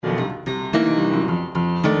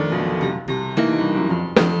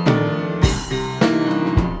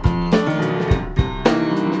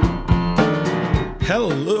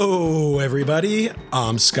everybody.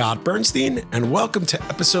 I'm Scott Bernstein, and welcome to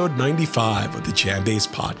episode 95 of the JamBase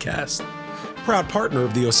Podcast, proud partner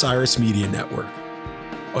of the Osiris Media Network.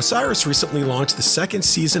 Osiris recently launched the second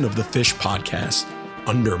season of the Phish podcast,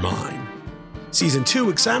 Undermine. Season 2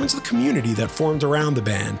 examines the community that formed around the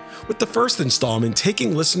band, with the first installment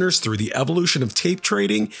taking listeners through the evolution of tape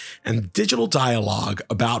trading and digital dialogue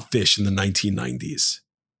about Phish in the 1990s.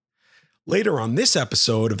 Later on this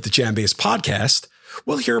episode of the JamBase Podcast,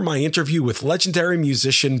 we'll hear my interview with legendary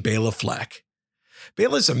musician Béla Fleck.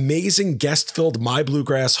 Béla's amazing guest-filled My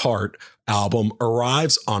Bluegrass Heart album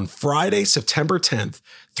arrives on Friday, September 10th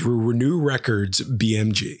through Renew Records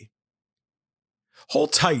BMG.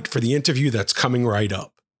 Hold tight for the interview that's coming right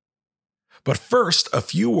up. But first, a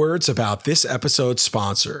few words about this episode's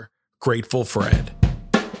sponsor, Grateful Fred.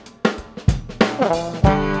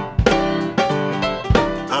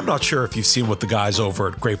 I'm not sure if you've seen what the guys over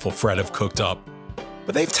at Grateful Fred have cooked up,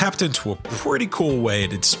 but they've tapped into a pretty cool way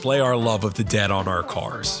to display our love of the dead on our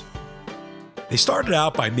cars. They started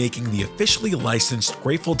out by making the officially licensed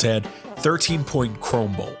Grateful Dead 13-point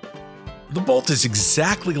chrome bolt. The bolt is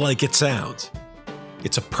exactly like it sounds.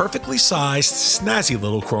 It's a perfectly sized, snazzy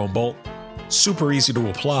little chrome bolt, super easy to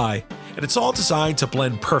apply, and it's all designed to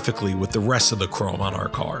blend perfectly with the rest of the chrome on our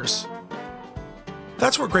cars.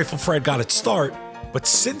 That's where Grateful Fred got its start, but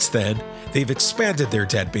since then, they've expanded their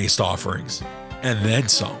dead-based offerings, and then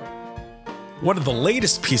some. One of the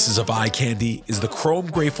latest pieces of eye candy is the chrome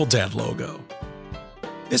Grateful Dead logo.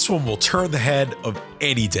 This one will turn the head of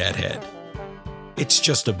any deadhead. It's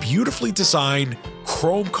just a beautifully designed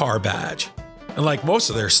chrome car badge, and like most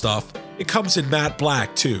of their stuff, it comes in matte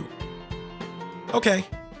black too. Okay,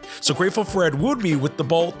 so Grateful Fred wooed me with the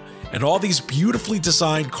bolt and all these beautifully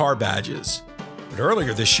designed car badges. But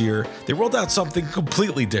earlier this year, they rolled out something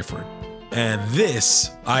completely different. And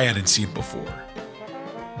this I hadn't seen before.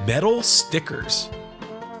 Metal stickers.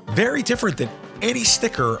 Very different than any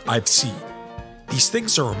sticker I've seen. These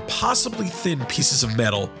things are impossibly thin pieces of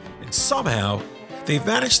metal, and somehow they've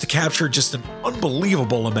managed to capture just an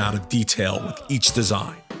unbelievable amount of detail with each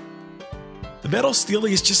design. The metal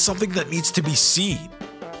steely is just something that needs to be seen.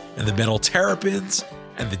 And the metal terrapins,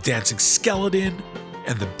 and the dancing skeleton,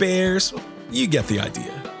 and the bears, you get the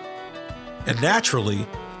idea. And naturally,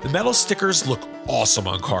 the metal stickers look awesome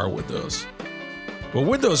on car windows. But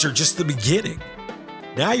windows are just the beginning.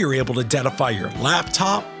 Now you're able to identify your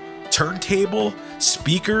laptop, turntable,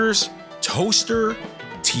 speakers, toaster,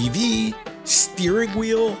 TV, steering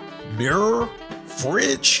wheel, mirror,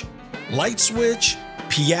 fridge, light switch,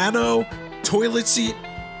 piano, toilet seat.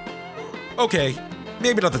 Okay,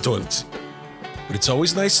 maybe not the toilet seat, but it's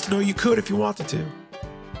always nice to know you could if you wanted to.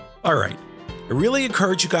 All right, I really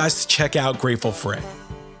encourage you guys to check out Grateful Fred.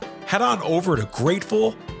 Head on over to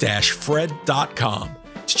grateful-fred.com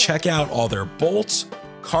to check out all their bolts,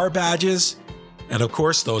 car badges, and of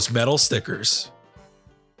course those metal stickers.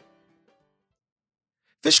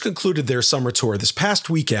 Phish concluded their summer tour this past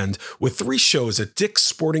weekend with 3 shows at Dick's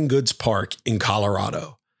Sporting Goods Park in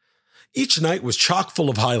Colorado. Each night was chock full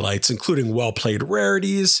of highlights, including well-played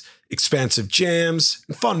rarities, expansive jams,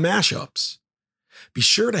 and fun mashups. Be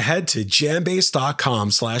sure to head to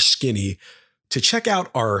jambase.com/skinny to check out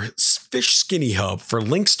our Phish Skinny Hub for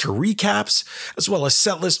links to recaps, as well as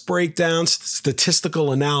setlist breakdowns,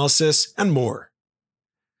 statistical analysis, and more.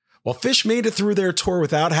 While Phish made it through their tour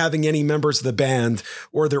without having any members of the band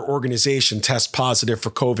or their organization test positive for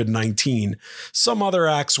COVID-19, some other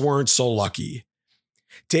acts weren't so lucky.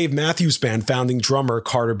 Dave Matthews Band founding drummer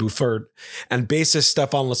Carter Beaufort and bassist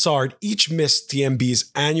Stefan Lessard each missed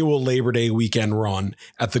DMB's annual Labor Day weekend run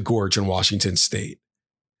at the Gorge in Washington State.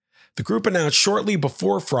 The group announced shortly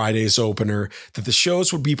before Friday's opener that the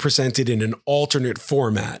shows would be presented in an alternate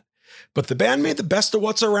format, but the band made the best of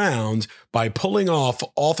what's around by pulling off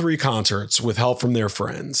all 3 concerts with help from their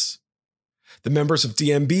friends. The members of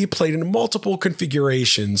DMB played in multiple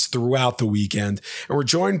configurations throughout the weekend and were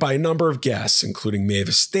joined by a number of guests, including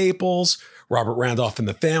Mavis Staples, Robert Randolph and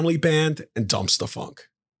the Family Band, and Dumpsta Funk.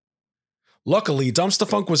 Luckily, Dumpsta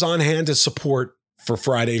Funk was on hand as support for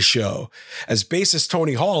Friday's show, as bassist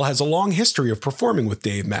Tony Hall has a long history of performing with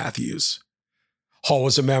Dave Matthews. Hall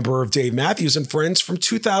was a member of Dave Matthews and Friends from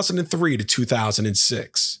 2003 to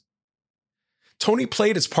 2006. Tony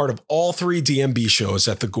played as part of all 3 DMB shows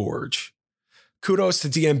at the Gorge. Kudos to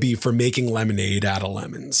DMB for making lemonade out of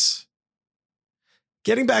lemons.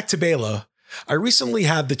 Getting back to Béla, I recently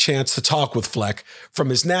had the chance to talk with Fleck from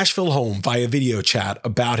his Nashville home via video chat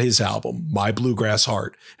about his album, My Bluegrass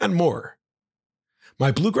Heart, and more.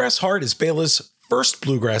 My Bluegrass Heart is Béla's first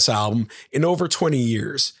bluegrass album in over 20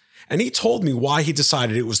 years, and he told me why he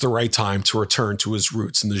decided it was the right time to return to his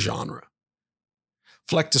roots in the genre.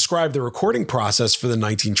 Fleck described the recording process for the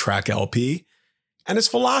 19-track LP and his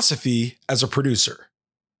philosophy as a producer.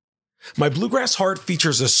 My Bluegrass Heart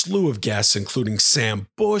features a slew of guests including Sam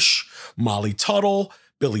Bush, Molly Tuttle,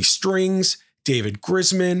 Billy Strings, David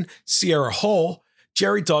Grisman, Sierra Hull,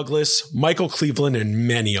 Jerry Douglas, Michael Cleveland, and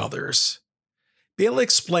many others. Béla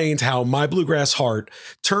explained how My Bluegrass Heart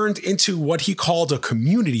turned into what he called a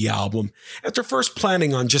community album after first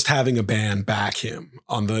planning on just having a band back him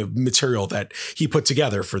on the material that he put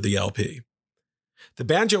together for the LP. The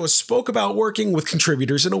banjoist spoke about working with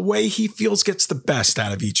contributors in a way he feels gets the best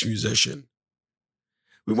out of each musician.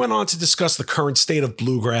 We went on to discuss the current state of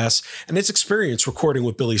bluegrass and its experience recording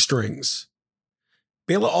with Billy Strings.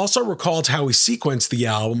 Béla also recalled how he sequenced the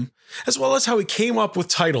album, as well as how he came up with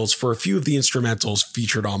titles for a few of the instrumentals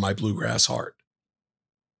featured on My Bluegrass Heart.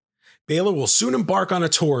 Béla will soon embark on a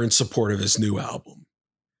tour in support of his new album.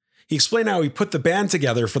 He explained how he put the band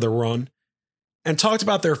together for the run and talked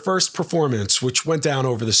about their first performance, which went down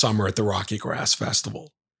over the summer at the Rocky Grass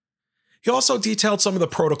Festival. He also detailed some of the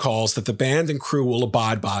protocols that the band and crew will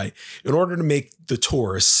abide by in order to make the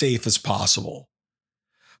tour as safe as possible.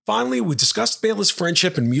 Finally, we discussed Béla's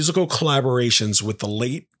friendship and musical collaborations with the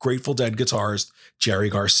late Grateful Dead guitarist Jerry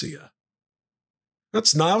Garcia.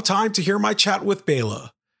 It's now time to hear my chat with Béla,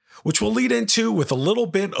 which we'll lead into with a little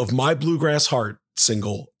bit of My Bluegrass Heart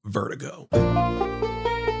single, Vertigo.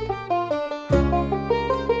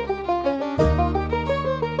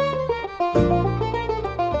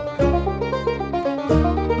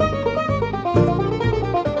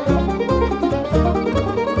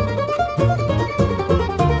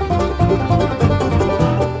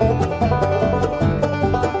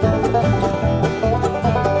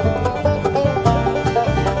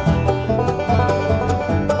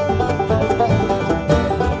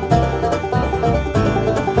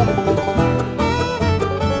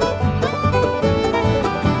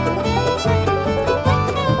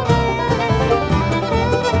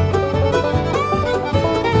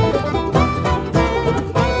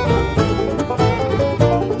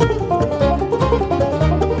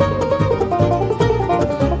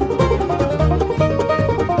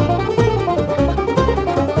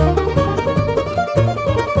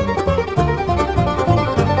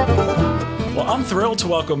 To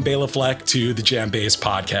welcome Béla Fleck to the JamBase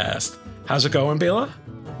Podcast. How's it going, Béla?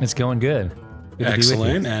 It's going good.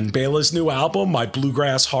 Excellent. And Béla's new album, My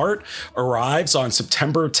Bluegrass Heart, arrives on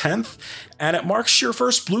September 10th, and it marks your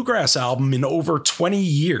first bluegrass album in over 20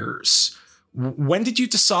 years. When did you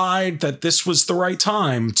decide that this was the right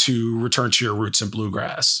time to return to your roots in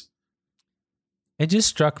bluegrass? It just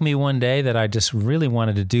struck me one day that I just really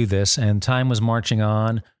wanted to do this, and time was marching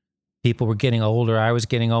on. People were getting older. I was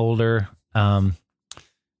getting older.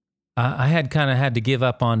 I had kind of had to give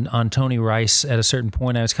up on Tony Rice at a certain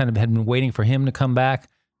point. I was had been waiting for him to come back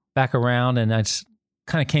around, and I just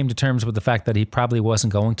kind of came to terms with the fact that he probably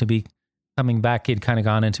wasn't going to be coming back. He'd kind of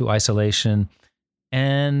gone into isolation,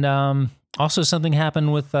 and also something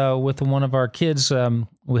happened with one of our kids.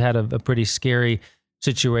 We had a pretty scary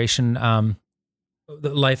situation,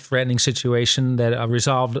 life-threatening situation that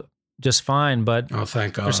resolved just fine. But oh,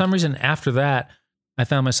 thank God. For some reason, after that, I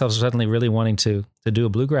found myself suddenly really wanting to do a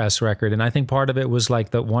bluegrass record. And I think part of it was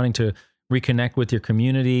like the wanting to reconnect with your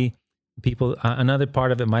community. People, another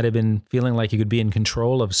part of it might have been feeling like you could be in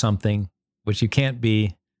control of something, which you can't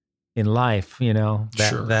be in life,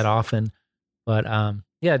 that often. But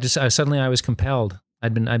suddenly I was compelled.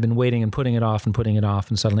 I'd been waiting and putting it off, and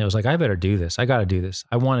suddenly I was like, I better do this. I got to do this.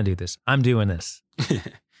 I want to do this. I'm doing this.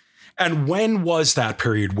 And when was that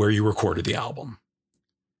period where you recorded the album?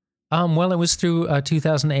 Well, it was through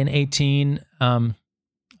 2018. I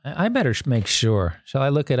better make sure. Shall I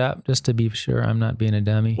look it up just to be sure I'm not being a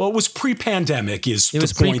dummy? Well, it was pre-pandemic is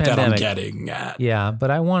the point that I'm getting at. Yeah, but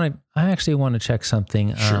I actually want to check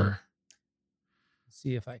something. Sure.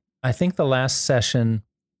 See if I think the last session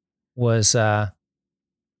was, here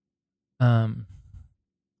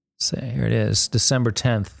it is, December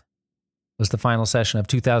 10th was the final session of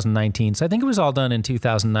 2019. So I think it was all done in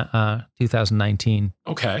 2019.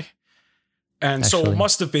 Okay. And actually, so it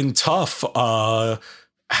must have been tough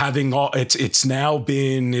having all it's now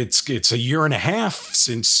been it's a year and a half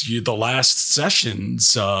since the last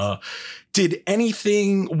sessions. Did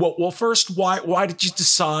anything well first, why did you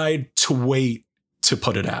decide to wait to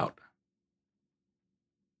put it out?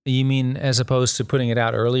 You mean as opposed to putting it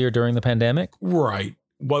out earlier during the pandemic? Right.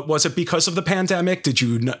 What was it, because of the pandemic? Did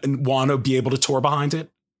you want to be able to tour behind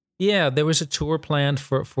it? Yeah, there was a tour planned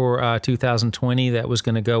for 2020 that was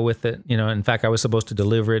going to go with it. In fact, I was supposed to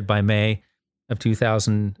deliver it by May of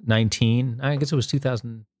 2019. I guess it was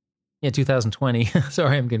 2020.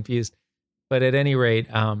 Sorry, I'm confused. But at any rate,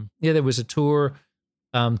 there was a tour.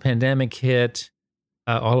 Pandemic hit.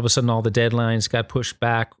 All of a sudden, all the deadlines got pushed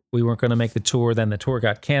back. We weren't going to make the tour. Then the tour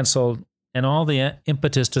got canceled, and all the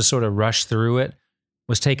impetus to sort of rush through it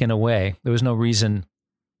was taken away. There was no reason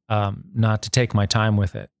not to take my time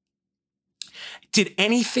with it. Did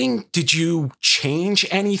you change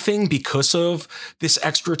anything because of this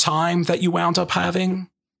extra time that you wound up having?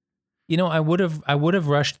 I would have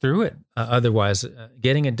rushed through it. Otherwise,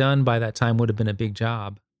 getting it done by that time would have been a big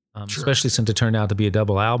job, Sure. especially since it turned out to be a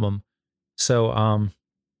double album. So, I'm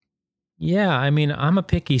a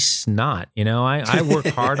picky snot. I work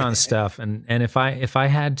hard on stuff, and if I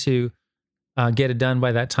had to get it done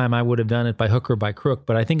by that time, I would have done it by hook or by crook.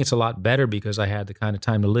 But I think it's a lot better because I had the kind of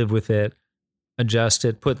time to live with it, adjust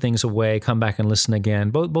it, put things away, come back and listen again.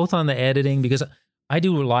 Both on the editing, because I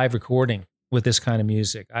do live recording with this kind of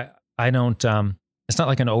music. I don't. It's not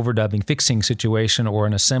like an overdubbing, fixing situation or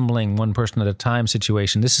an assembling one person at a time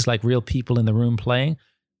situation. This is like real people in the room playing,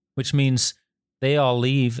 which means they all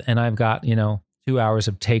leave, and I've got 2 hours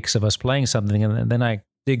of takes of us playing something, and then I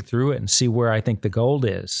dig through it and see where I think the gold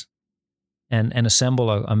is, and assemble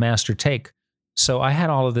a master take. So I had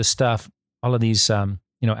all of this stuff, all of these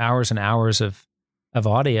hours and hours of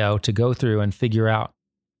audio to go through and figure out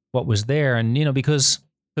what was there, and because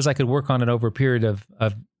I could work on it over a period of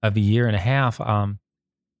a year and a half.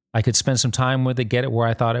 I could spend some time with it, get it where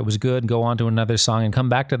I thought it was good, go on to another song, and come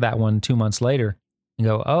back to that one 2 months later and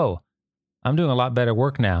go, oh, I'm doing a lot better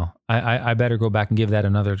work now. I better go back and give that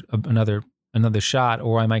another shot,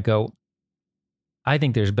 or I might go, I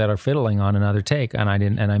think there's better fiddling on another take, and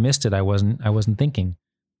I missed it. I wasn't thinking,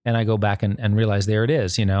 and I go back and realize there it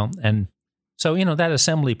is, and so that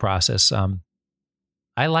assembly process.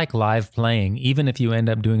 I like live playing, even if you end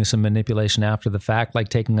up doing some manipulation after the fact, like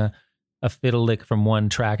taking a fiddle lick from one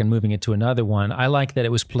track and moving it to another one. I like that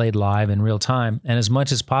it was played live in real time. And as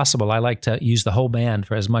much as possible, I like to use the whole band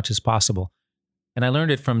for as much as possible. And I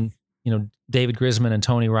learned it from, David Grisman and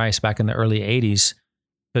Tony Rice back in the early 80s,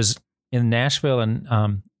 because in Nashville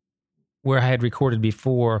and where I had recorded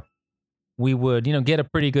before, we would, get a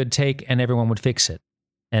pretty good take and everyone would fix it.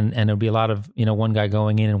 And there'd be a lot of, one guy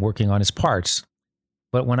going in and working on his parts.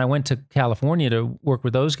 But when I went to California to work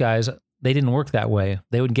with those guys, they didn't work that way.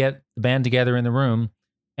 They would get the band together in the room,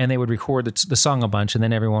 and they would record the song a bunch, and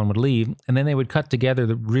then everyone would leave, and then they would cut together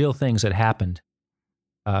the real things that happened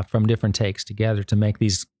from different takes together to make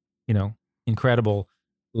these, incredible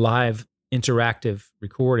live interactive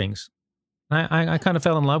recordings. I kind of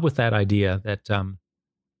fell in love with that idea that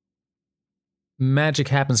magic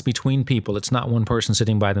happens between people. It's not one person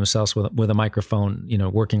sitting by themselves with a microphone,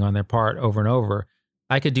 working on their part over and over.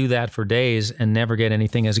 I could do that for days and never get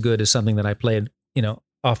anything as good as something that I played,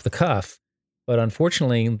 off the cuff. But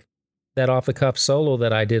unfortunately, that off the cuff solo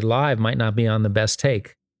that I did live might not be on the best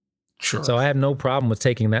take. Sure. So I have no problem with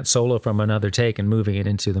taking that solo from another take and moving it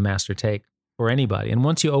into the master take for anybody. And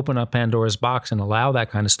once you open up Pandora's box and allow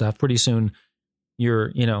that kind of stuff, pretty soon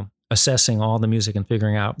you're, assessing all the music and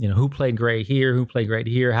figuring out, who played great here, who played great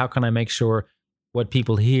here. How can I make sure what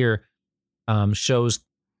people hear shows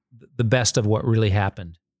the best of what really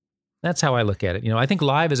happened? That's how I look at it. I think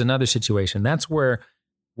live is another situation. That's where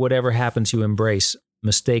whatever happens, you embrace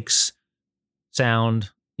mistakes, sound,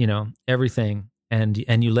 everything, and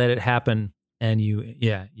you let it happen, and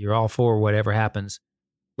you're all for whatever happens.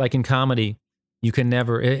 Like in comedy, you can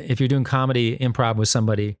never, if you're doing comedy improv with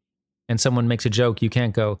somebody and someone makes a joke, you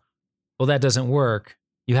can't go, well, that doesn't work.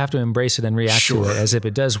 You have to embrace it and react to it as if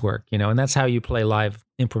it does work, and that's how you play live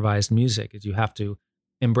improvised music, is you have to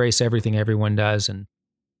embrace everything everyone does and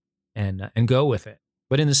go with it.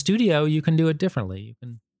 But in the studio, you can do it differently.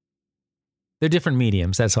 They're different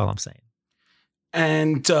mediums. That's all I'm saying.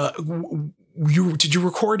 And did you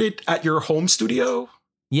record it at your home studio?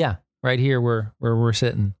 Yeah, right here where we're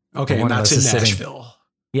sitting. Okay, and that's in Nashville. Sitting.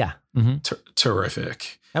 Yeah. Mm-hmm.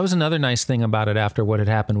 Terrific. That was another nice thing about it after what had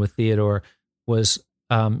happened with Theodore was,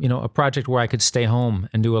 a project where I could stay home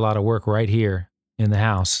and do a lot of work right here in the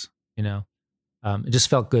house. It just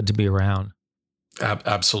felt good to be around.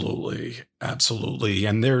 Absolutely.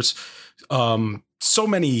 And there's so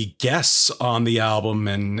many guests on the album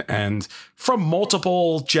and from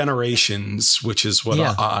multiple generations, which is what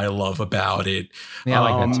I love about it. Yeah,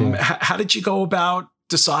 I like that too. How did you go about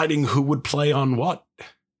deciding who would play on what?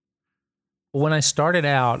 When I started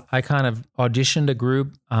out, I kind of auditioned a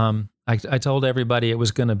group. I told everybody it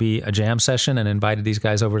was going to be a jam session and invited these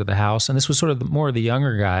guys over to the house. And this was sort of more of the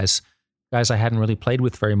younger guys I hadn't really played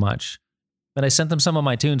with very much. But I sent them some of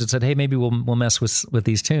my tunes and said, hey, maybe we'll mess with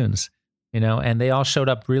these tunes, and they all showed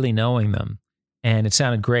up really knowing them. and it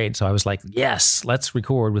sounded great. So I was like, yes, let's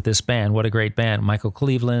record with this band. What a great band. Michael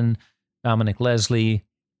Cleveland, Dominic Leslie,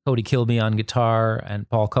 Cody Kilby on guitar, and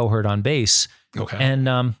Paul Cohert on bass. Okay.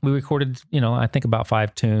 And we recorded, I think about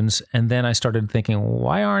 5 tunes. And then I started thinking,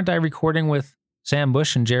 why aren't I recording with Sam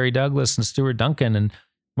Bush and Jerry Douglas and Stuart Duncan and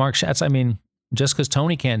Mark Schatz? I mean, just because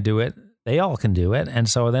Tony can't do it, they all can do it. And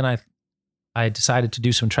so then I decided to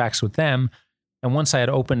do some tracks with them. And once I had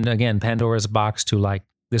opened, again, Pandora's box to like,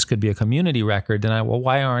 this could be a community record, then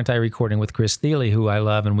why aren't I recording with Chris Thiele, who I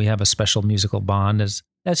love, and we have a special musical bond, as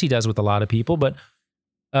he does with a lot of people, but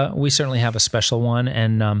we certainly have a special one,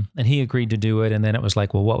 and he agreed to do it. And then it was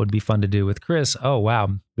like, well, what would be fun to do with Chris? Oh, wow,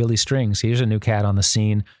 Billy Strings. Here's a new cat on the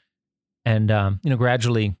scene. And,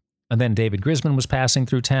 gradually, and then David Grisman was passing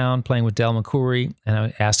through town playing with Del McCoury, and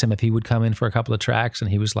I asked him if he would come in for a couple of tracks, and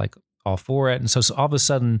he was like all for it. And so all of a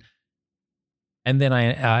sudden, and then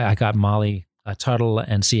I got Molly Tuttle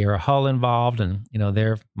and Sierra Hull involved, and,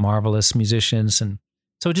 they're marvelous musicians. And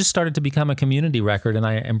so it just started to become a community record, and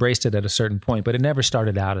I embraced it at a certain point, but it never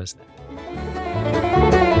started out as that.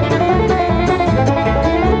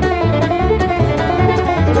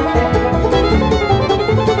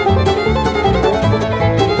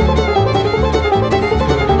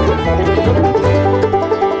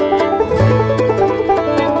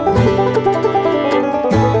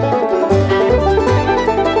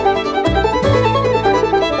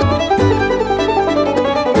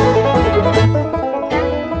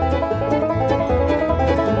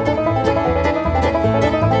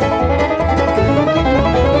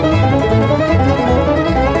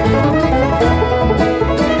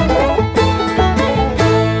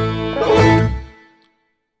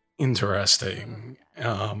 Interesting.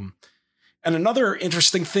 And another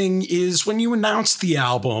interesting thing is when you announced the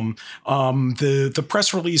album, the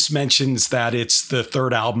press release mentions that it's the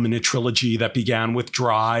third album in a trilogy that began with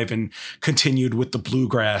Drive and continued with the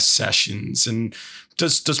Bluegrass Sessions. And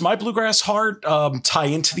does My Bluegrass Heart tie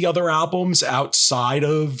into the other albums outside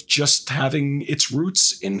of just having its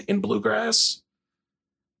roots in bluegrass?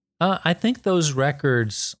 I think those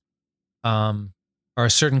records are a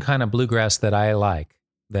certain kind of bluegrass that I like.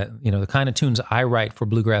 That, the kind of tunes I write for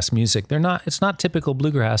bluegrass music, it's not typical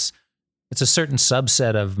bluegrass. It's a certain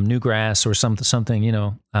subset of newgrass or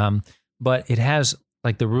something, but it has,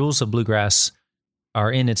 like, the rules of bluegrass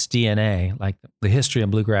are in its DNA. Like, the history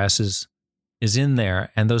of bluegrass is in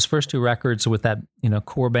there. And those first 2 records with that,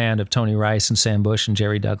 core band of Tony Rice and Sam Bush and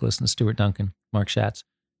Jerry Douglas and Stuart Duncan, Mark Schatz,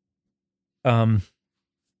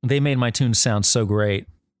 they made my tunes sound so great.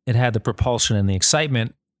 It had the propulsion and the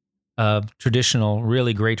excitement of traditional,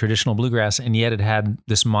 really great traditional bluegrass, and yet it had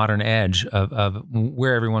this modern edge of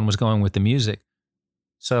where everyone was going with the music.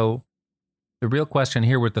 So the real question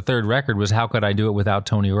here with the third record was, how could I do it without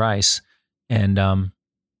Tony Rice? And I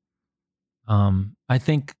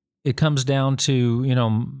think it comes down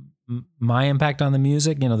to, my impact on the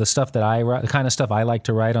music, the stuff that I write, the kind of stuff I like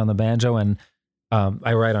to write on the banjo, and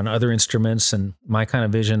I write on other instruments, and my kind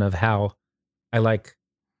of vision of how I like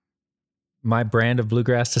my brand of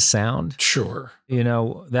bluegrass to sound. Sure.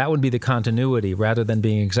 That would be the continuity rather than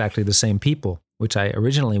being exactly the same people, which I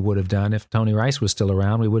originally would have done. If Tony Rice was still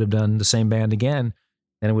around, we would have done the same band again,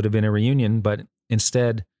 and it would have been a reunion. But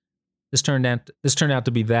instead, this turned out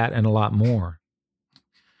to be that and a lot more.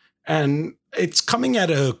 And it's coming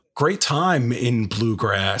at a great time in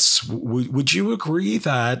bluegrass. Would you agree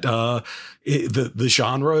that the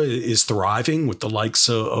genre is thriving with the likes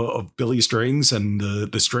of Billy Strings and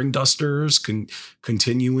the String Dusters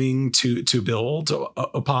continuing to build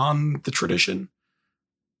upon the tradition?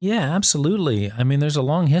 Yeah, absolutely. I mean, there's a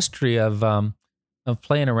long history of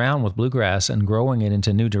playing around with bluegrass and growing it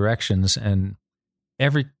into new directions, and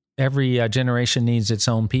every generation needs its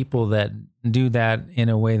own people that do that in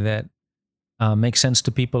a way that makes sense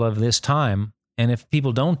to people of this time. And if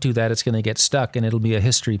people don't do that, it's going to get stuck, and it'll be a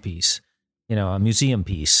history piece, a museum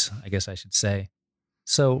piece, I guess I should say.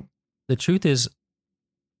 So the truth is,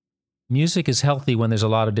 music is healthy when there's a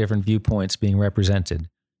lot of different viewpoints being represented.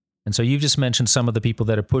 And so you've just mentioned some of the people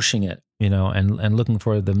that are pushing it, and looking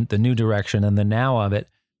for the new direction and the now of it.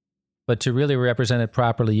 But to really represent it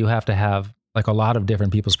properly, you have to have like a lot of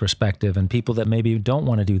different people's perspective, and people that maybe don't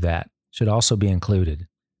want to do that should also be included.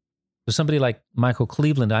 So somebody like Michael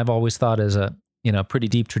Cleveland, I've always thought as a pretty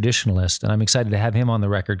deep traditionalist, and I'm excited to have him on the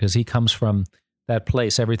record because he comes from that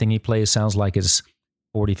place. Everything he plays sounds like it's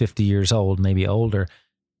 40, 50 years old, maybe older,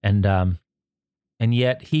 and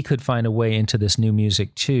yet he could find a way into this new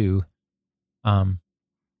music too. Now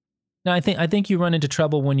I think you run into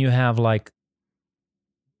trouble when you have like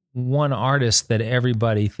one artist that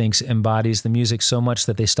everybody thinks embodies the music so much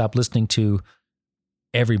that they stop listening to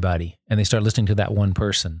everybody and they start listening to that one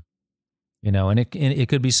person, and it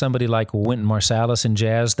could be somebody like Wynton Marsalis in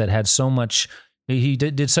jazz that had so much, he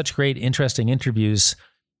did such great, interesting interviews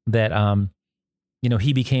that,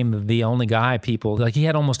 he became the only guy he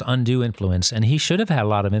had almost undue influence, and he should have had a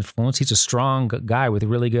lot of influence. He's a strong guy with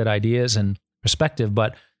really good ideas and perspective,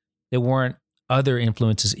 but there weren't other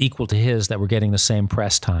influences equal to his that were getting the same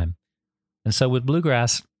press time. And so with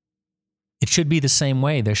bluegrass, it should be the same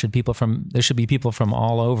way. There should be people from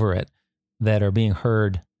all over it that are being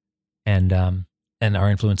heard and are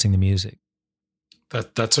influencing the music.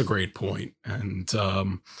 That's a great point. And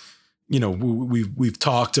we've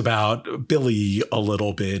talked about Billy a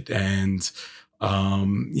little bit, and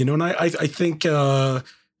and I think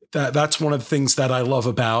that's one of the things that I love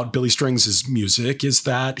about Billy Strings' music is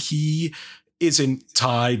that he isn't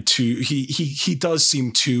tied to, he does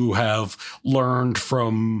seem to have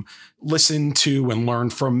listened to and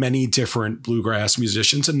learned from many different bluegrass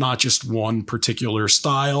musicians and not just one particular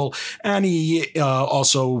style. And he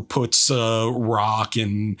also puts rock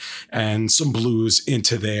and some blues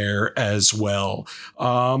into there as well.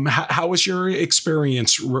 How was your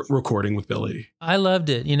experience recording with Billy? I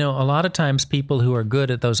loved it. A lot of times people who are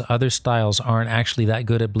good at those other styles aren't actually that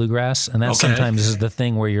good at bluegrass. And that sometimes is the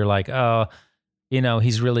thing where you're like, oh,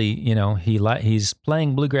 he's really, he's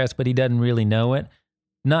playing bluegrass, but he doesn't really know it.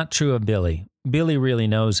 Not true of Billy. Billy really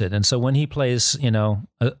knows it. And so when he plays, a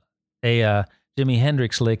Jimi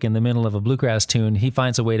Hendrix lick in the middle of a bluegrass tune, he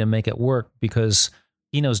finds a way to make it work because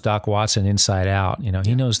he knows Doc Watson inside out.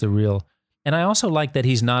 He knows the real. And I also like that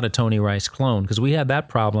he's not a Tony Rice clone, because we had that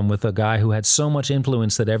problem with a guy who had so much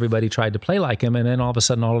influence that everybody tried to play like him. And then all of a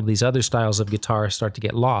sudden, all of these other styles of guitar start to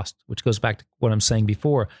get lost, which goes back to what I'm saying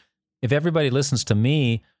before. If everybody listens to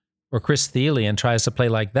me or Chris Thiele and tries to play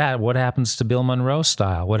like that, what happens to Bill Monroe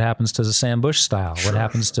style? What happens to the Sam Bush style? What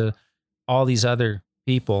happens to all these other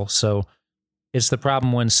people? So it's the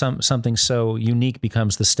problem when something so unique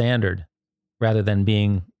becomes the standard rather than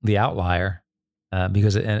being the outlier.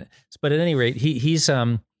 But at any rate, he's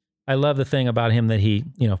I love the thing about him that he,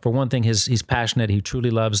 for one thing, he's passionate. He truly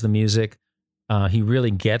loves the music. He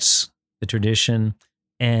really gets the tradition,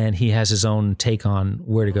 and he has his own take on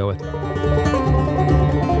where to go with it.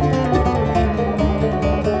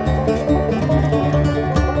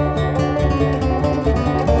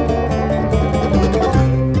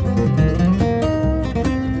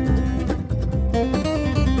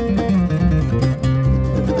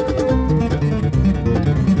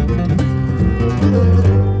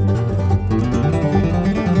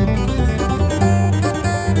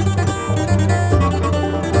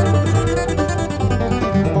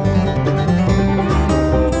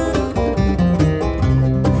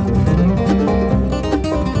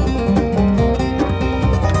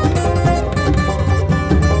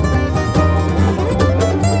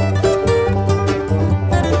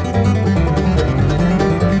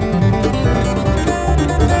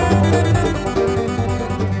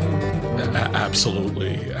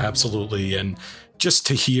 Absolutely. And just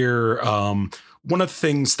to hear, one of the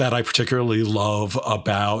things that I particularly love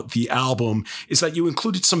about the album is that you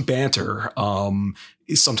included some banter,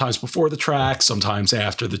 sometimes before the track, sometimes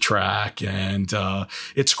after the track. And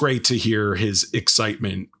it's great to hear his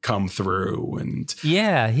excitement come through. And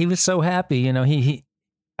yeah, he was so happy.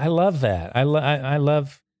 I love that. I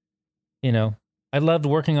love, I loved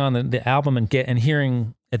working on the album and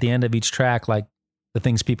hearing at the end of each track, like, the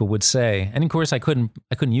things people would say. And of course I couldn't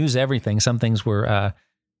use everything. Some things were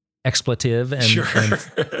expletive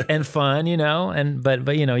and fun,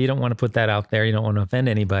 but you don't want to put that out there. You don't want to offend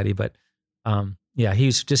anybody, but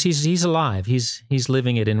he's alive. He's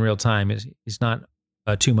living it in real time. He's not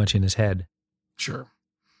too much in his head. Sure.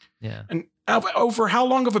 Yeah. And over how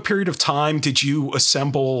long of a period of time did you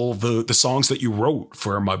assemble the songs that you wrote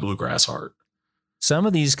for My Bluegrass Heart? Some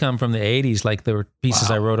of these come from the 80s, like there were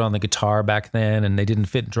pieces I wrote on the guitar back then, and they didn't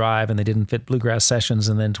fit Drive, and they didn't fit Bluegrass Sessions,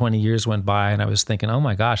 and then 20 years went by, and I was thinking, oh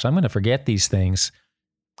my gosh, I'm going to forget these things.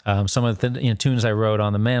 Some of the tunes I wrote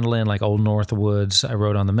on the mandolin, like Old North Woods, I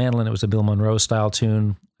wrote on the mandolin. It was a Bill Monroe style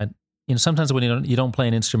tune. Sometimes when you don't play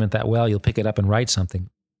an instrument that well, you'll pick it up and write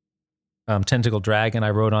something. Tentacle Dragon,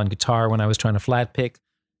 I wrote on guitar when I was trying to flat pick.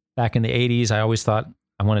 Back in the 80s, I always thought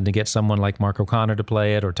I wanted to get someone like Mark O'Connor to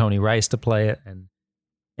play it or Tony Rice to play it, and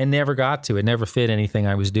never got to. It never fit anything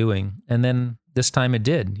I was doing. And then this time it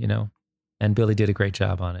did, and Billy did a great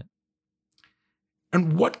job on it.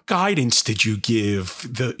 And what guidance did you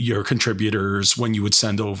give your contributors when you would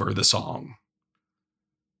send over the song?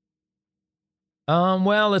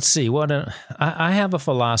 Well, let's see. I have a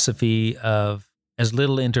philosophy of as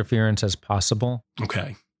little interference as possible.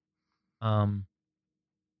 Okay.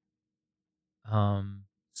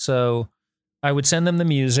 So I would send them the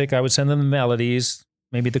music, I would send them the melodies,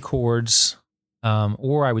 maybe the chords,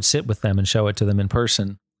 or I would sit with them and show it to them in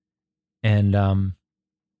person. And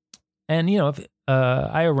if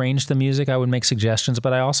I arranged the music, I would make suggestions,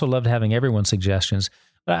 but I also loved having everyone's suggestions.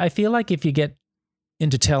 But I feel like if you get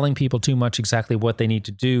into telling people too much exactly what they need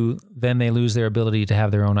to do, then they lose their ability to have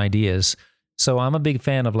their own ideas. So I'm a big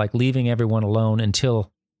fan of like leaving everyone alone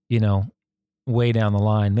until, way down the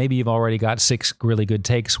line. Maybe you've already got 6 really good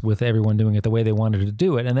takes with everyone doing it the way they wanted to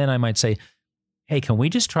do it. And then I might say, hey, can we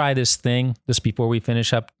just try this thing just before we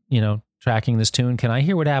finish up, tracking this tune? Can I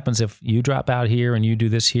hear what happens if you drop out here and you do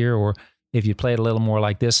this here? Or if you play it a little more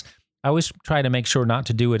like this? I always try to make sure not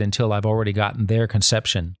to do it until I've already gotten their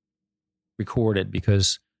conception recorded,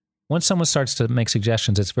 because once someone starts to make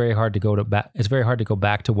suggestions, it's very hard to go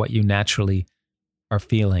back to what you naturally are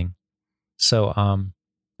feeling. So,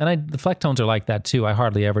 the Flecktones are like that too. I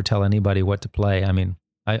hardly ever tell anybody what to play. I mean,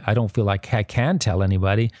 I don't feel like I can tell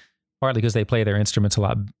anybody, partly because they play their instruments a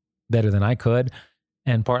lot better than I could,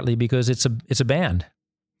 and partly because it's a band,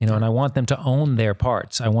 and I want them to own their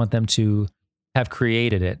parts. I want them to have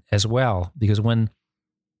created it as well, because when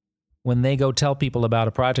they go tell people about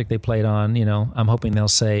a project they played on, I'm hoping they'll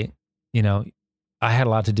say, I had a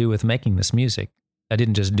lot to do with making this music. I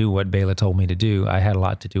didn't just do what Béla told me to do. I had a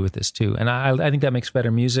lot to do with this too. And I think that makes better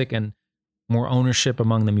music and more ownership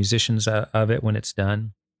among the musicians of it when it's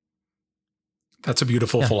done. That's a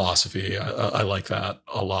beautiful philosophy. I like that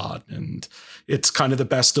a lot. And it's kind of the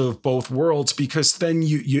best of both worlds, because then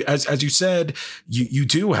you as you said, you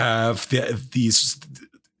do have these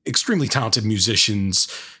extremely talented musicians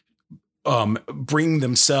bring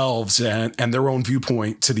themselves and their own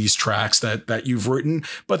viewpoint to these tracks that you've written.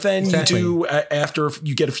 But then you do, after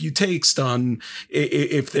you get a few takes done,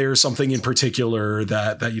 if there's something in particular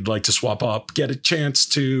that you'd like to swap up, get a chance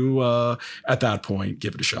to, at that point,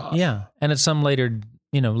 give it a shot. Yeah. And at some later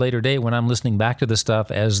date when I'm listening back to the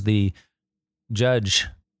stuff as the judge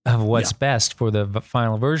of what's best for the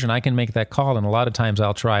final version, I can make that call. And a lot of times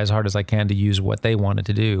I'll try as hard as I can to use what they wanted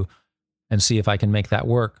to do and see if I can make that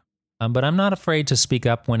work. But I'm not afraid to speak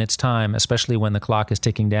up when it's time, especially when the clock is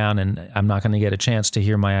ticking down and I'm not going to get a chance to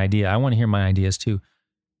hear my idea. I want to hear my ideas too.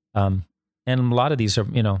 And a lot of these are,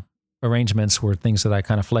 arrangements were things that I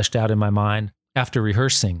kind of fleshed out in my mind after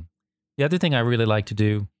rehearsing. The other thing I really like to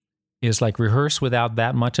do is like rehearse without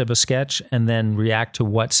that much of a sketch and then react to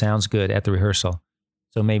what sounds good at the rehearsal.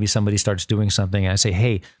 So maybe somebody starts doing something and I say,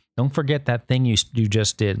 hey, don't forget that thing you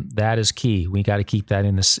just did. That is key. We got to keep that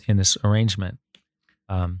in this arrangement.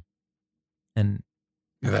 And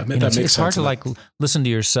it's hard to like listen to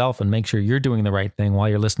yourself and make sure you're doing the right thing while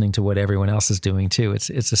you're listening to what everyone else is doing too. It's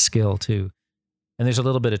a skill too. And there's a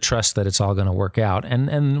little bit of trust that it's all going to work out.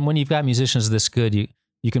 And when you've got musicians this good, you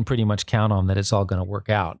can pretty much count on that it's all going to work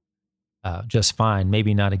out just fine.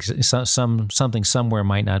 Maybe not something somewhere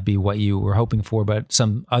might not be what you were hoping for, but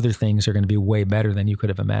some other things are going to be way better than you could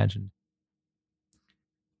have imagined.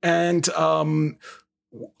 And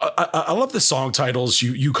I love the song titles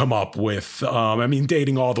you come up with.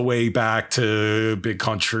 Dating all the way back to Big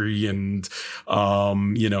Country and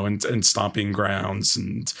and Stomping Grounds,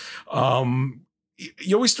 and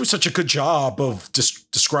you always do such a good job of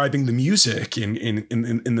describing the music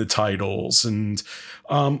in the titles. And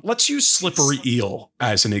let's use Slippery Eel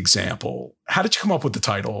as an example. How did you come up with the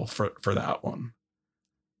title for that one?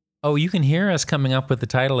 Oh, you can hear us coming up with the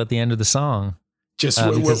title at the end of the song. Just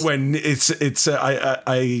when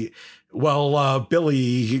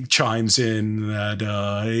Billy chimes in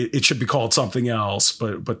that it should be called something else,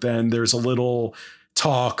 but then there's a little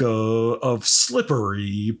talk of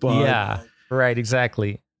slippery. But yeah, right,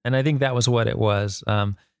 exactly. And I think that was what it was.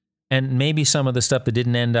 And maybe some of the stuff that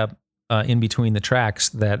didn't end up in between the tracks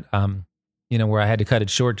that where I had to cut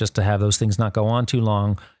it short just to have those things not go on too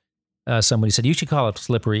long. Somebody said, you should call it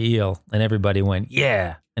Slippery Eel. And everybody went,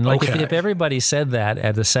 yeah. And like if everybody said that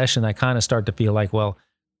at the session, I kind of start to feel like, well,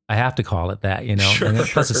 I have to call it that, Sure. And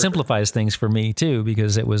plus it simplifies things for me too,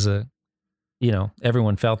 because it was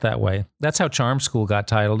everyone felt that way. That's how Charm School got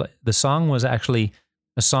titled. The song was actually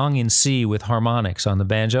a song in C with harmonics on the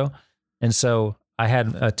banjo. And so I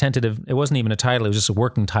had a tentative, it wasn't even a title, it was just a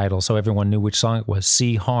working title. So everyone knew which song it was.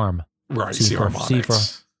 C Harm. Right, C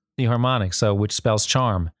harmonics. C harmonics, so which spells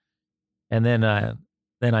charm. And then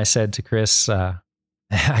I said to Chris,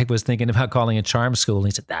 I was thinking about calling it Charm School. And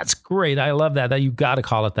he said, that's great. I love that you got to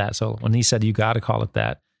call it that. So when he said, you got to call it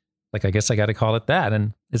that, like, I guess I got to call it that.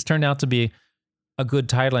 And it's turned out to be a good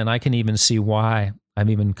title. And I can even see why I've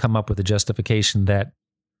even come up with a justification that,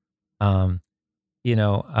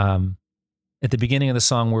 at the beginning of the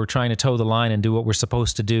song, we're trying to toe the line and do what we're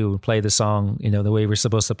supposed to do, play the song, the way we're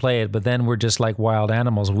supposed to play it. But then we're just like wild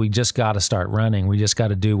animals. We just got to start running. We just got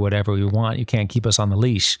to do whatever we want. You can't keep us on the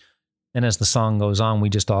leash. And as the song goes on, we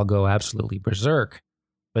just all go absolutely berserk.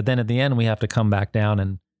 But then at the end, we have to come back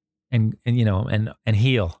down and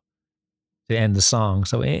heal to end the song.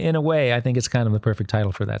 So in a way, I think it's kind of the perfect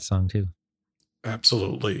title for that song too.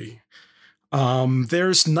 Absolutely.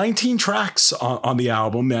 There's 19 tracks on the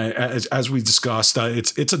album, as we discussed.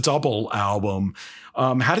 It's a double album.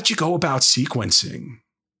 How did you go about sequencing?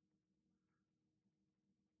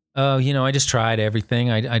 I just tried everything.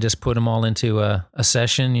 I just put them all into a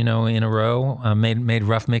session, in a row. Made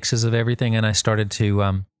rough mixes of everything, and I started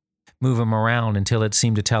to move them around until it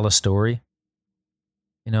seemed to tell a story.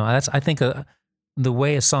 I think the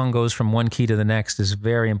way a song goes from one key to the next is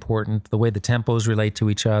very important. The way the tempos relate to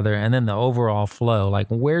each other, and then the overall flow. Like,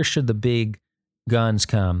 where should the big guns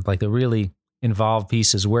come? Like the really involved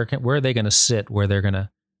pieces. Where are they going to sit? Where they're going to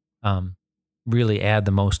really add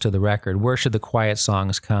the most to the record? Where should the quiet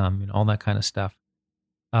songs come? All that kind of stuff.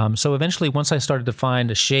 So eventually, once I started to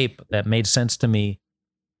find a shape that made sense to me,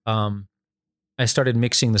 I started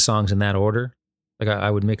mixing the songs in that order. Like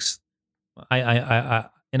I would mix.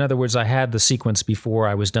 In other words, I had the sequence before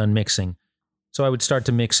I was done mixing. So I would start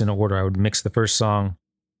to mix in order. I would mix the first song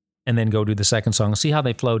and then go do the second song, see how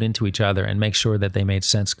they flowed into each other and make sure that they made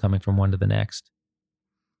sense coming from one to the next.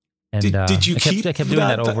 And did you I kept doing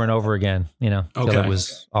that over and over again, until it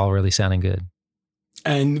was all really sounding good.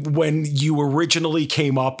 And when you originally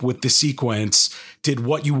came up with the sequence, did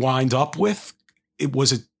what you wind up with,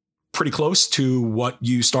 was it pretty close to what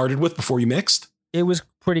you started with before you mixed? It was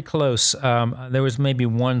pretty close. There was maybe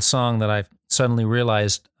one song that I suddenly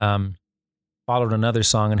realized followed another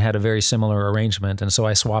song and had a very similar arrangement, and so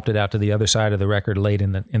I swapped it out to the other side of the record late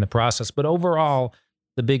in the process. But overall,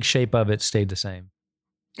 the big shape of it stayed the same.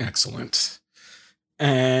 Excellent.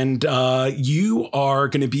 And you are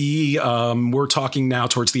going to be, we're talking now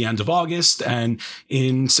towards the end of August, and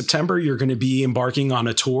in September, you're going to be embarking on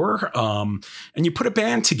a tour. And you put a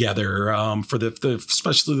band together for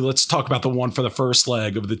especially let's talk about the one for the first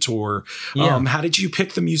leg of the tour. Yeah. How did you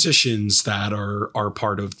pick the musicians that are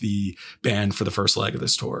part of the band for the first leg of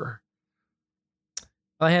this tour?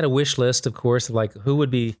 I had a wish list, of course, of like who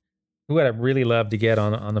would I really love to get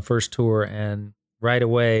on the first tour, and right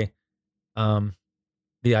away,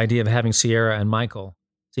 the idea of having Sierra and Michael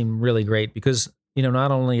seemed really great because,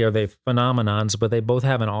 not only are they phenomenons, but they both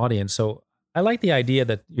have an audience. So I like the idea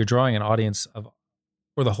that you're drawing an audience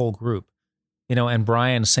for the whole group, and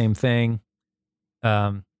Brian, same thing,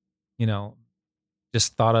 just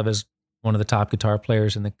thought of as one of the top guitar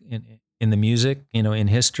players in the music, in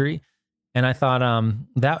history. And I thought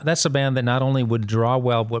that's a band that not only would draw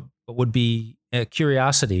well, but would be a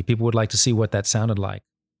curiosity. People would like to see what that sounded like.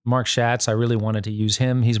 Mark Schatz, I really wanted to use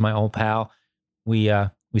him. He's my old pal. We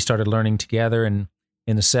started learning together in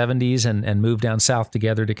the 70s and moved down south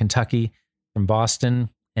together to Kentucky from Boston.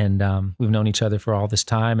 And we've known each other for all this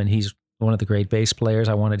time. And he's one of the great bass players.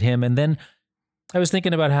 I wanted him. And then I was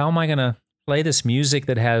thinking about how am I going to play this music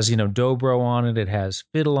that has, dobro on it. It has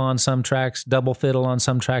fiddle on some tracks, double fiddle on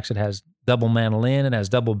some tracks. It has double mandolin. It has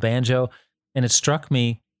double banjo. And it struck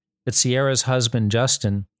me that Sierra's husband,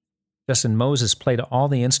 Justin Moses, played all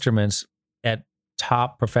the instruments at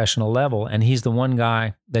top professional level. And he's the one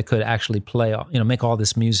guy that could actually play, make all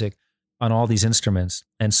this music on all these instruments.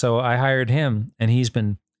 And so I hired him, and he's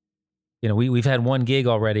been, we've had one gig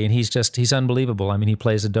already, and he's unbelievable. I mean, he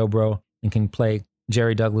plays the dobro and can play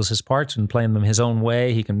Jerry Douglas's parts and play them his own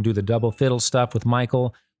way. He can do the double fiddle stuff with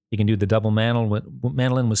Michael. He can do the double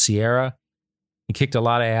mandolin with Sierra. He kicked a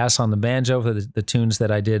lot of ass on the banjo for the tunes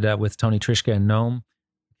that I did with Tony Trischka and Noam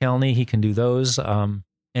Kelney. He can do those. And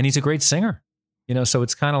he's a great singer, so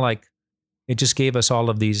it's kind of like it just gave us all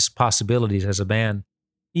of these possibilities as a band,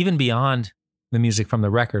 even beyond the music from the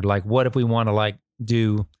record. Like, what if we want to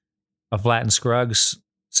do a Flatt and Scruggs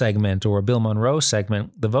segment or a Bill Monroe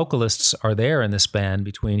segment? The vocalists are there in this band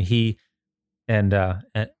between he and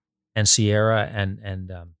Sierra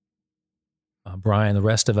and Brian. The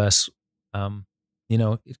rest of us,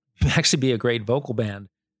 it could actually be a great vocal band.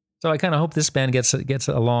 So I kind of hope this band gets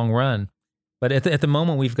a long run. But at the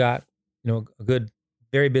moment, we've got a good,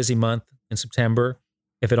 very busy month in September.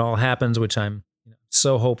 If it all happens, which I'm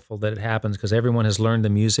so hopeful that it happens because everyone has learned the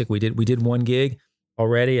music. We did one gig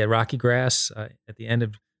already at Rocky Grass at the end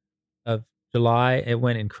of July. It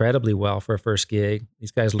went incredibly well for a first gig.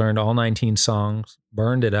 These guys learned all 19 songs,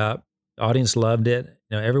 burned it up. The audience loved it.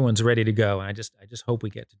 Everyone's ready to go. And I just hope we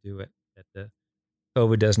get to do it, that the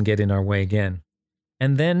COVID doesn't get in our way again.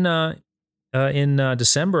 And then in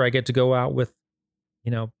December, I get to go out with,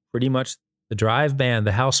 pretty much the drive band,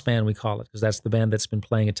 the house band, we call it, because that's the band that's been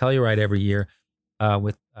playing at Telluride every year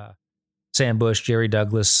with Sam Bush, Jerry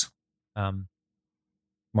Douglas, Edgar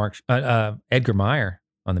Meyer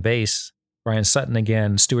on the bass, Brian Sutton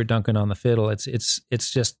again, Stuart Duncan on the fiddle. It's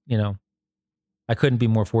just, I couldn't be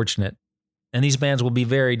more fortunate. And these bands will be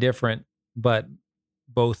very different, but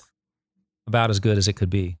both about as good as it could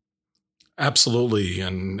be. Absolutely.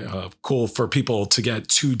 And cool for people to get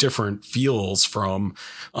two different feels from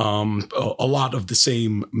a lot of the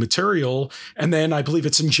same material. And then I believe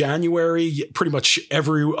it's in January, pretty much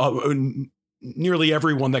nearly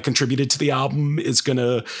everyone that contributed to the album is going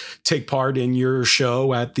to take part in your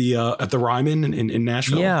show at the Ryman in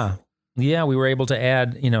Nashville. Yeah. Yeah. We were able to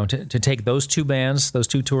add, to take those two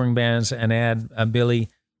touring bands and add Billy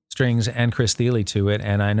Strings and Chris Thiele to it,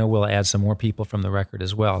 and I know we'll add some more people from the record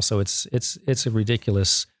as well. So it's a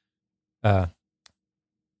ridiculous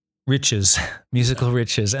riches, musical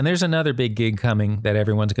riches. And there's another big gig coming that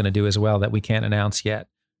everyone's going to do as well that we can't announce yet.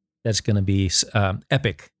 That's going to be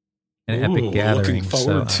epic, an epic gathering. Looking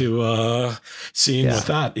forward to seeing what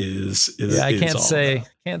that is. Yeah, I can't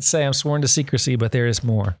say I'm sworn to secrecy, but there is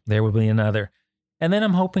more. There will be another, and then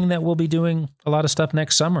I'm hoping that we'll be doing a lot of stuff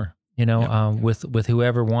next summer. With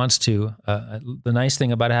whoever wants to. The nice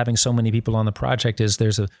thing about having so many people on the project is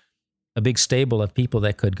there's a big stable of people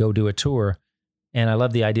that could go do a tour. And I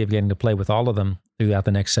love the idea of getting to play with all of them throughout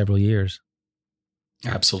the next several years.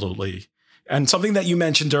 Absolutely. And something that you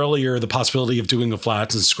mentioned earlier, the possibility of doing a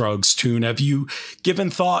Flats and Scruggs tune. Have you given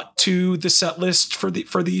thought to the set list for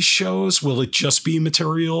these shows? Will it just be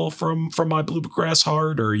material from My Bluegrass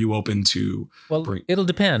Heart, or are you open to? Well, it'll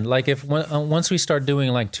depend. Like if once we start doing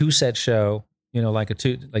like 2-set show, like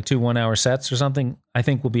two 1-hour sets or something, I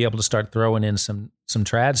think we'll be able to start throwing in some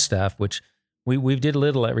trad stuff, which we did a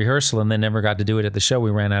little at rehearsal and then never got to do it at the show.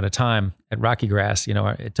 We ran out of time at Rocky Grass.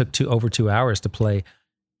 It took over 2 hours to play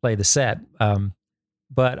the set.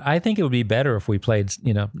 But I think it would be better if we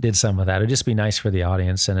did some of that. It'd just be nice for the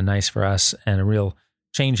audience and nice for us and a real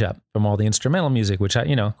change up from all the instrumental music, which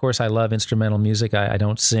of course I love instrumental music. I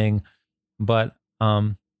don't sing, but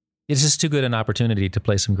it's just too good an opportunity to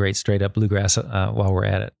play some great straight up bluegrass while we're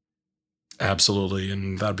at it. Absolutely.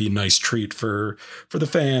 And that'd be a nice treat for the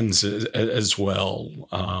fans as well.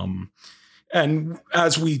 And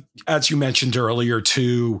as you mentioned earlier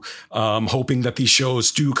too, hoping that these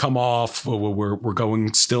shows do come off. We're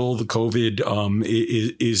going still. The COVID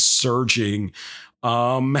is surging.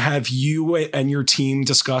 Have you and your team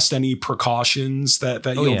discussed any precautions that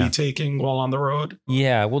you'll be taking while on the road?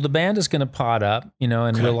 Yeah. Well, the band is going to pod up,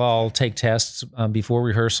 and we'll all take tests before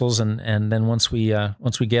rehearsals, and then once we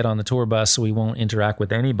get on the tour bus, we won't interact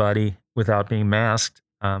with anybody without being masked.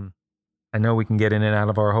 I know we can get in and out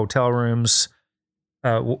of our hotel rooms,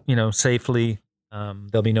 safely.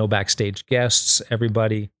 There'll be no backstage guests.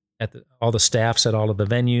 Everybody all the staffs at all of the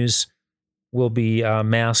venues will be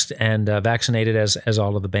masked and vaccinated as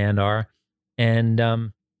all of the band are. And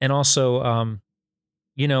also,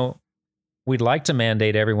 we'd like to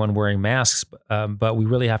mandate everyone wearing masks, but we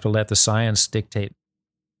really have to let the science dictate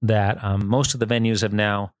that. Most of the venues have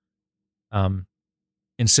now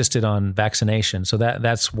insisted on vaccination. So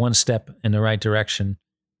that's one step in the right direction.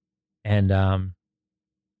 And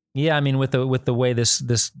with the way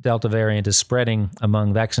this Delta variant is spreading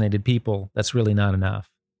among vaccinated people, that's really not enough.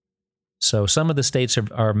 So some of the states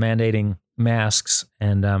are mandating masks,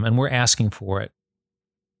 and we're asking for it.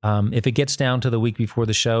 If it gets down to the week before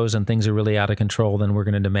the shows and things are really out of control, then we're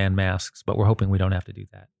going to demand masks, but we're hoping we don't have to do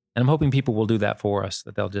that. And I'm hoping people will do that for us,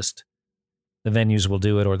 that the venues will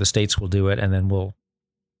do it or the states will do it, and then we'll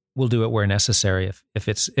do it where necessary if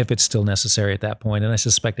it's still necessary at that point, and I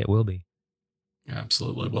suspect it will be.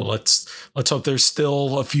 Absolutely. Well, let's hope there's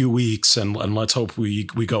still a few weeks, and let's hope we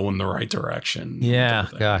go in the right direction. Yeah,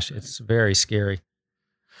 gosh, it's very scary.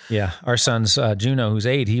 Yeah, our son's Juno, who's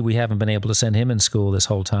 8. We haven't been able to send him in school this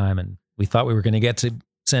whole time, and we thought we were going to get to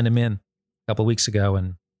send him in a couple of weeks ago,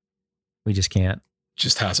 and we just can't.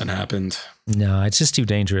 Just hasn't happened. No, it's just too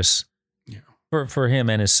dangerous. Yeah, for him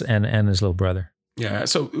and his little brother. Yeah.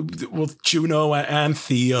 So, well, Juno and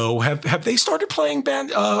Theo, have they started playing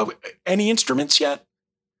any instruments yet?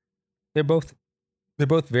 They're both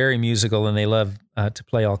very musical, and they love to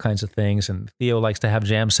play all kinds of things. And Theo likes to have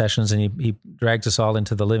jam sessions, and he drags us all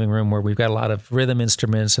into the living room where we've got a lot of rhythm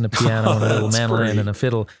instruments and a piano and a little mandolin and a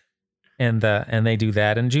fiddle, and they do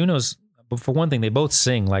that. And Juno's, for one thing, they both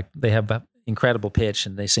sing. Like, they have incredible pitch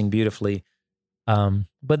and they sing beautifully.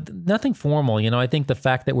 But nothing formal, I think the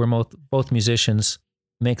fact that we're both musicians,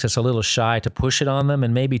 makes us a little shy to push it on them,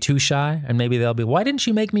 and maybe too shy, and maybe they'll be, why didn't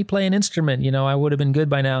you make me play an instrument? I would have been good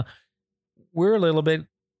by now. We're a little bit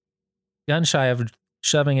gun shy of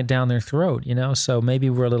shoving it down their throat, so maybe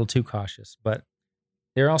we're a little too cautious, but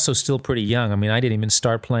they're also still pretty young. I mean, I didn't even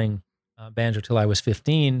start playing banjo till I was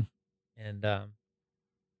 15, and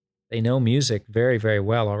they know music very, very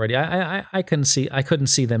well already. I couldn't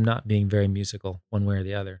see them not being very musical one way or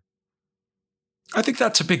the other. I think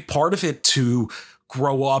that's a big part of it, to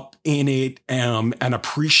grow up in it and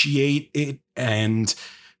appreciate it, and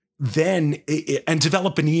then and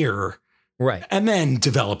develop an ear, right? And then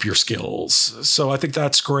develop your skills. So I think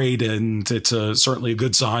that's great, and it's certainly a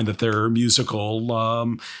good sign that they're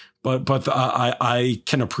musical. But I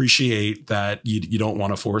can appreciate that you don't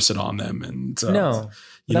want to force it on them, and no,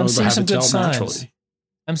 I'm seeing some good signs.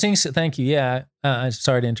 I'm seeing. Thank you. Yeah,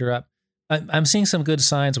 sorry to interrupt. I'm seeing some good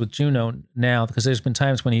signs with Juno now, because there's been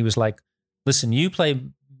times when he was like, listen, you play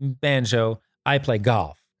banjo, I play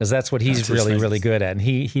golf, because that's what he's really, really good at. And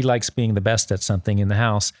he likes being the best at something in the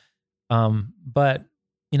house. But,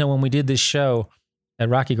 when we did this show at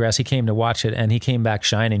Rocky Grass, he came to watch it, and he came back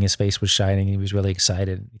shining. His face was shining. He was really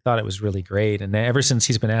excited. He thought it was really great. And ever since,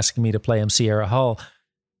 he's been asking me to play him Sierra Hull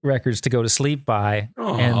records to go to sleep by.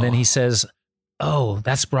 Aww. And then he says, oh,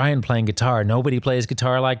 that's Brian playing guitar. Nobody plays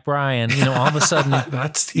guitar like Brian. All of a sudden,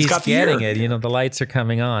 he's getting it. The lights are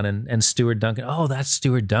coming on, and Stuart Duncan. Oh, that's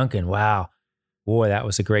Stuart Duncan. Wow. Boy, that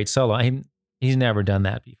was a great solo. He's never done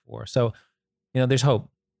that before. So, there's hope.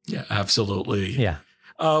 Yeah, absolutely. Yeah.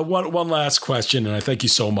 One last question, and I thank you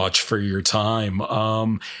so much for your time.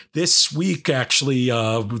 This week, actually,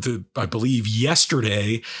 I believe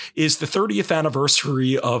yesterday, is the 30th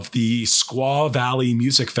anniversary of the Squaw Valley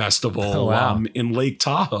Music Festival in Lake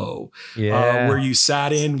Tahoe, where you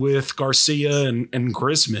sat in with Garcia and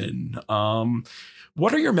Grisman.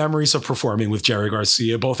 What are your memories of performing with Jerry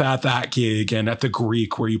Garcia, both at that gig and at the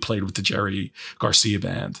Greek, where you played with the Jerry Garcia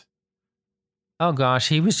band? Oh gosh,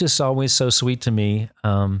 he was just always so sweet to me,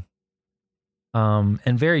 and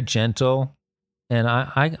very gentle. And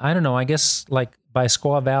I don't know. I guess like by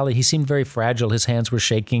Squaw Valley, he seemed very fragile. His hands were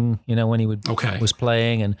shaking, when he was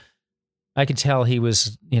playing, and I could tell he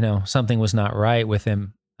was, something was not right with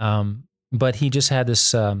him. But he just had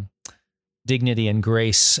this dignity and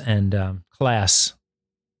grace and class,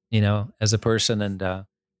 as a person, and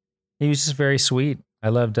he was just very sweet. I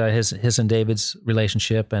loved his and David's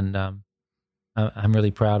relationship, and I'm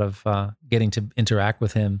really proud of getting to interact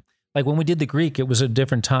with him. Like when we did the Greek, it was a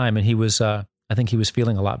different time, and he was, I think he was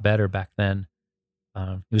feeling a lot better back then.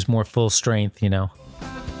 He was more full strength,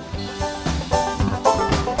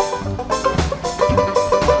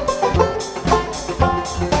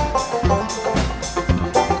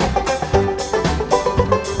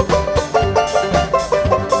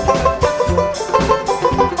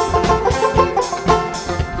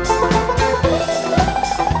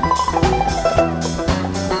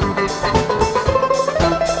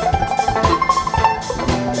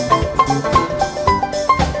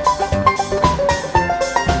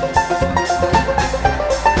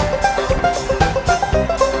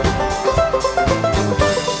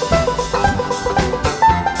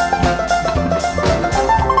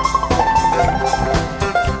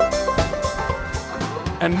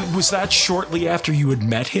 Was that shortly after you had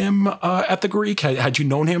met him at the Greek? Had you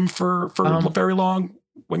known him for very long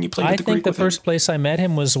when you played at the Greek? I think the first place I met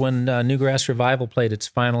him was when Newgrass Revival played its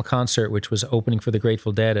final concert, which was opening for the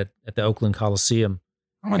Grateful Dead at the Oakland Coliseum.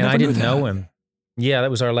 Oh, I didn't know him. Yeah,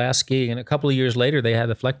 that was our last gig. And a couple of years later, they had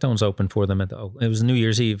the Flecktones open for them it was New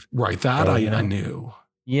Year's Eve. Right, that I knew.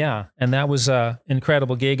 Yeah, and that was an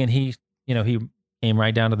incredible gig. And he came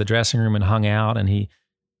right down to the dressing room and hung out, and he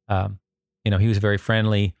was very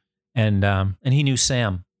friendly. And he knew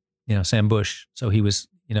Sam, Sam Bush. So he was,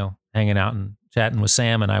 hanging out and chatting with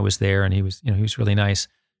Sam, and I was there, and he was really nice.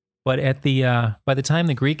 But by the time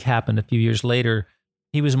the Greek happened a few years later,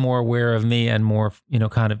 he was more aware of me and more,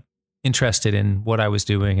 kind of interested in what I was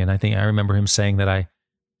doing. And I remember him saying that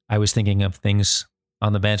I was thinking of things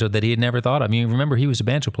on the banjo that he had never thought of. I mean, remember, he was a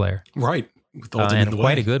banjo player. Right. And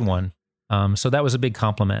quite a good one. So that was a big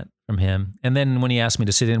compliment from him. And then when he asked me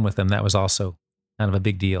to sit in with him, that was also kind of a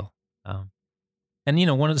big deal.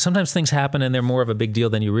 And sometimes things happen and they're more of a big deal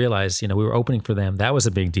than you realize. We were opening for them. That was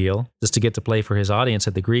a big deal, just to get to play for his audience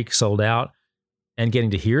at the Greek, sold out, and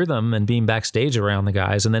getting to hear them and being backstage around the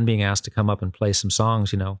guys, and then being asked to come up and play some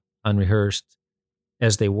songs, unrehearsed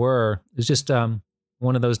as they were. It was just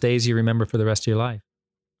one of those days you remember for the rest of your life.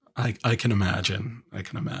 I can imagine.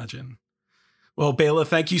 Well, Béla,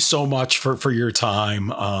 thank you so much for your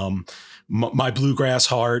time. My Bluegrass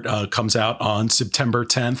Heart comes out on September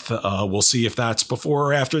 10th. We'll see if that's before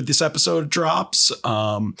or after this episode drops.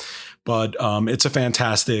 But it's a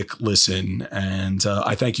fantastic listen. And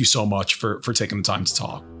I thank you so much for taking the time to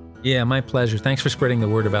talk. Yeah, my pleasure. Thanks for spreading the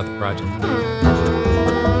word about the project.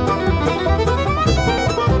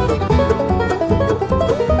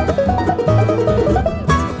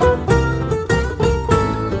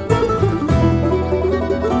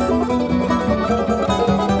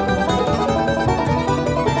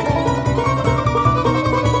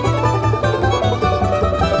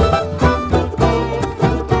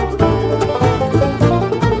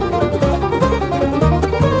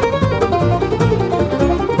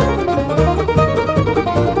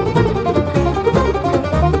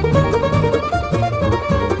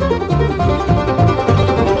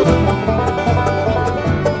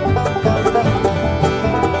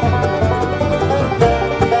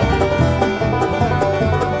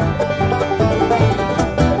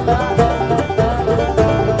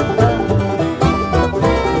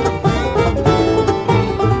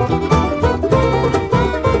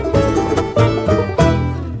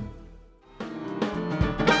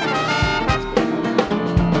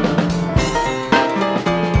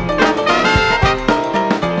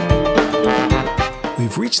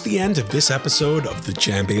 We've reached the end of this episode of the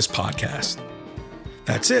JamBase Podcast.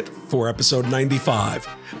 That's it for episode 95,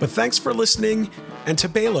 but thanks for listening and to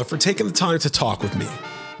Béla for taking the time to talk with me.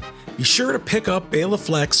 Be sure to pick up Béla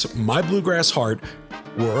Fleck's My Bluegrass Heart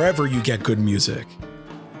wherever you get good music.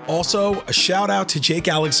 Also, a shout out to Jake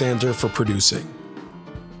Alexander for producing.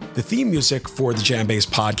 The theme music for the JamBase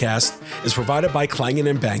Podcast is provided by Clangin'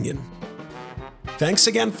 and Bangin'. Thanks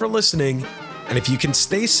again for listening, and if you can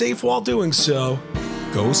stay safe while doing so,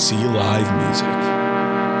 go see live music.